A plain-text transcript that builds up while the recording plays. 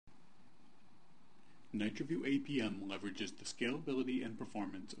NitroView APM leverages the scalability and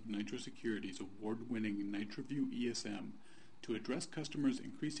performance of NitroSecurity's award-winning NitroView ESM to address customers'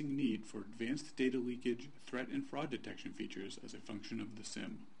 increasing need for advanced data leakage, threat, and fraud detection features as a function of the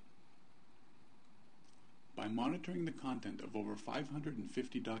SIEM. By monitoring the content of over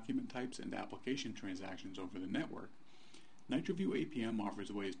 550 document types and application transactions over the network, NitroView APM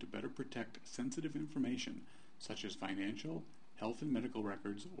offers ways to better protect sensitive information such as financial, health and medical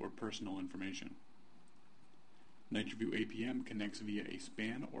records, or personal information. NitroView APM connects via a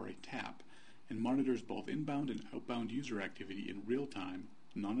span or a tap and monitors both inbound and outbound user activity in real time,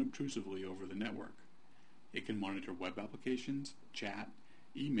 non-obtrusively over the network. It can monitor web applications, chat,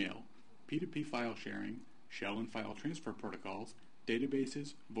 email, P2P file sharing, shell and file transfer protocols,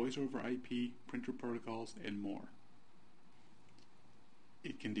 databases, voice over IP, printer protocols, and more.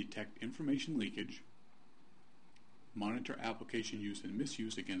 It can detect information leakage, monitor application use and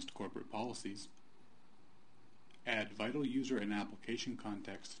misuse against corporate policies, add vital user and application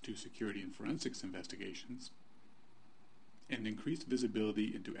context to security and forensics investigations, and increase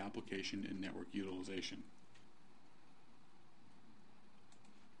visibility into application and network utilization.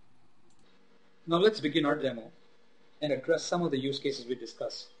 Now let's begin our demo and address some of the use cases we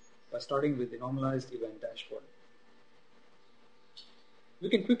discussed by starting with the normalized event dashboard. We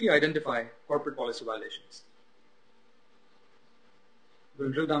can quickly identify corporate policy violations.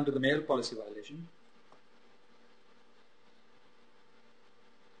 We'll drill down to the mail policy violation.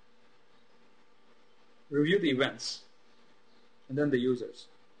 Review the events, and then the users.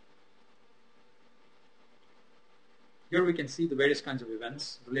 Here we can see the various kinds of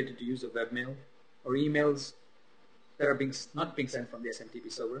events related to use of webmail or emails that are not being sent from the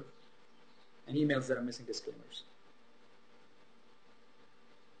SMTP server, and emails that are missing disclaimers.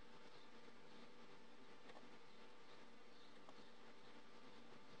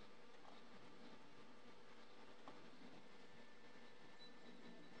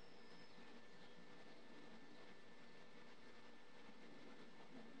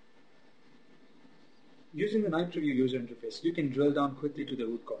 Using the NitroView user interface, you can drill down quickly to the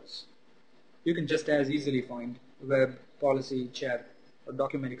root cause. You can just as easily find web, policy, chat, or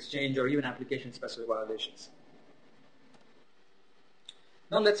document exchange, or even application-specific violations.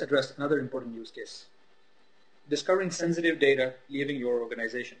 Now let's address another important use case: discovering sensitive data leaving your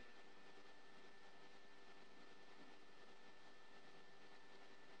organization.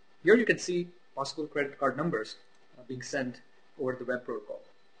 Here you can see possible credit card numbers being sent over the web protocol.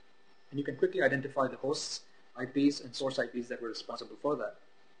 And you can quickly identify the hosts, IPs, and source IPs that were responsible for that.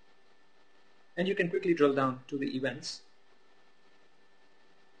 And you can quickly drill down to the events.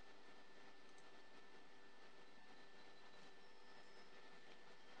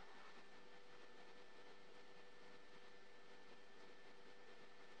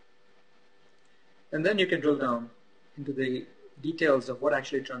 And then you can drill down into the details of what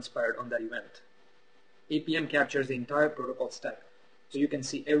actually transpired on that event. APM captures the entire protocol stack, so you can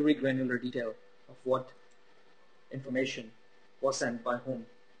see every granular detail of what information was sent by whom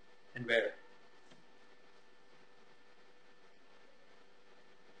and where.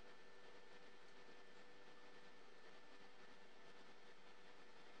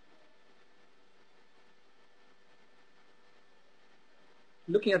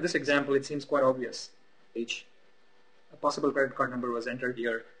 Looking at this example, it seems quite obvious. A possible credit card number was entered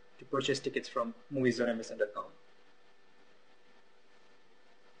here to purchase tickets from movies.msn.com.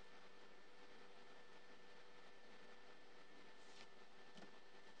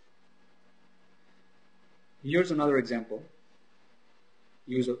 Here's another example: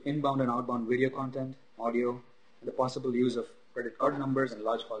 use of inbound and outbound video content, audio, and the possible use of credit card numbers and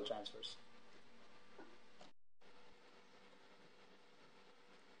large file transfers.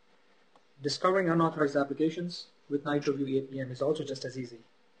 Discovering unauthorized applications with NitroView APM is also just as easy.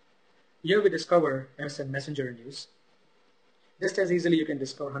 Here we discover MSN Messenger in use. Just as easily you can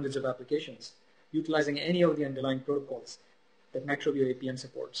discover hundreds of applications utilizing any of the underlying protocols that NitroView APM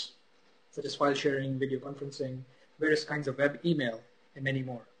supports, such as file sharing, video conferencing, various kinds of web email, and many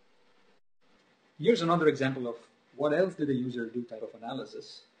more. Here's another example of what else did the user do type of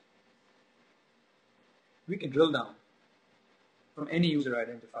analysis. We can drill down from any user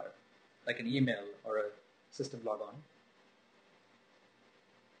identifier, like an email or a system logon.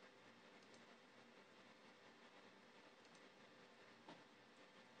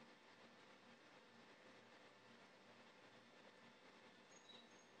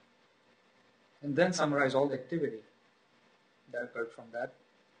 And then summarize all the activity that occurred from that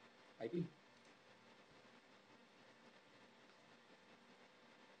IP.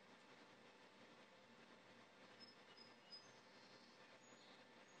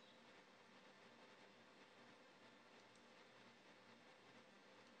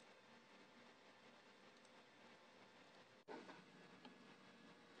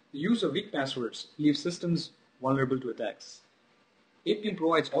 The use of weak passwords leaves systems vulnerable to attacks. APM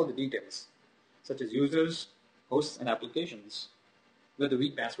provides all the details, such as users, hosts, and applications, where the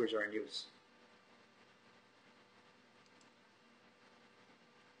weak passwords are in use.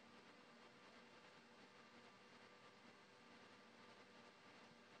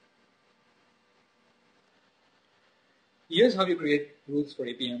 Here's how you create rules for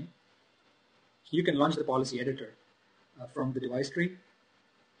APM. You can launch the policy editor from the device tree.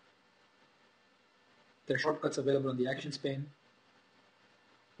 There are shortcuts available on the actions pane.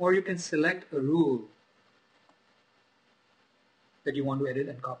 Or you can select a rule that you want to edit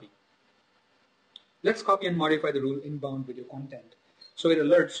and copy. Let's copy and modify the rule inbound video content so it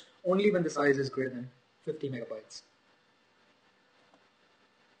alerts only when the size is greater than 50 megabytes.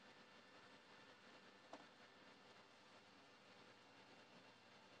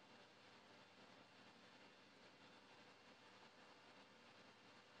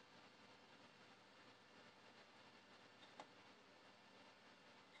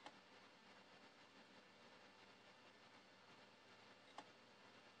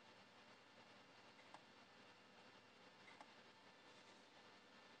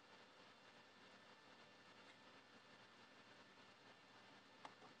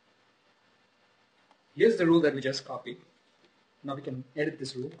 Here's the rule that we just copied. Now we can edit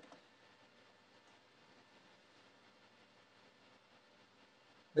this rule.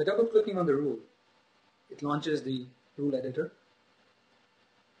 By double-clicking on the rule, it launches the rule editor.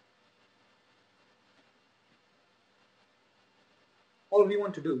 All we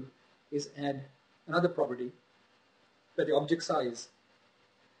want to do is add another property where the object size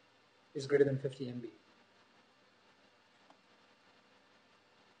is greater than 50 MB.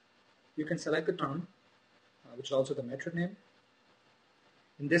 You can select the term, which is also the method name.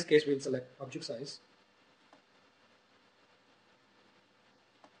 In this case, we'll select object size.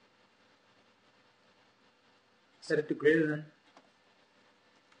 Set it to greater than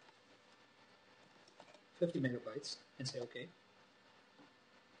 50 megabytes and say OK.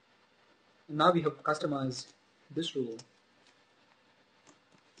 And now we have customized this rule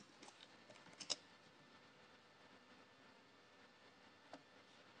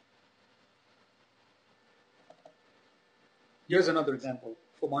Here's another example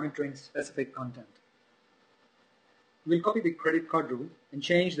for monitoring specific content. We'll copy the credit card rule and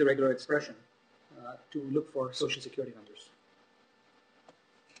change the regular expression to look for social security numbers.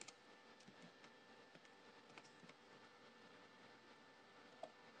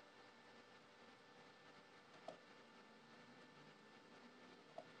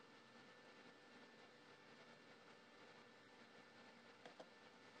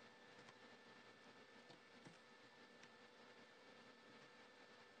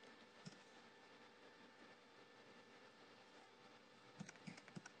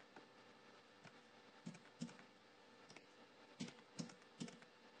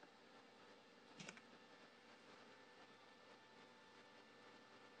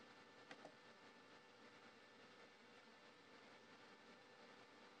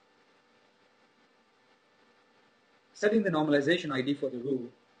 Setting the normalization ID for the rule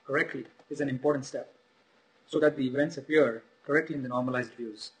correctly is an important step so that the events appear correctly in the normalized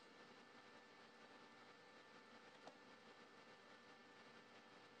views.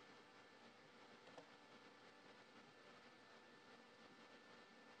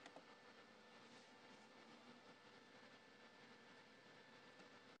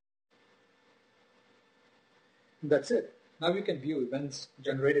 That's it. Now you can view events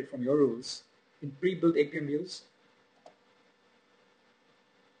generated from your rules in pre-built APM views.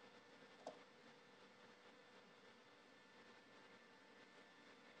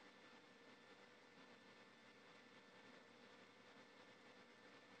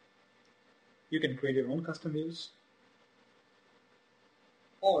 You can create your own custom views,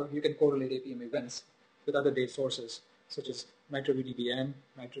 or you can correlate APM events with other data sources such as NitroView ADM,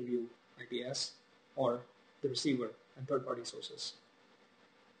 NitroView IPS, or the receiver and third-party sources.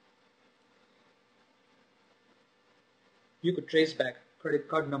 You could trace back credit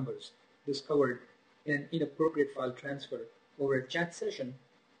card numbers discovered in an inappropriate file transfer over a chat session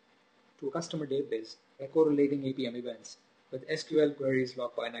to a customer database by correlating APM events with SQL queries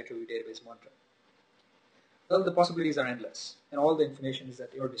logged by NitroView database monitor. Well, the possibilities are endless, and all the information is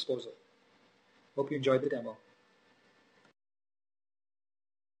at your disposal. Hope you enjoyed the demo.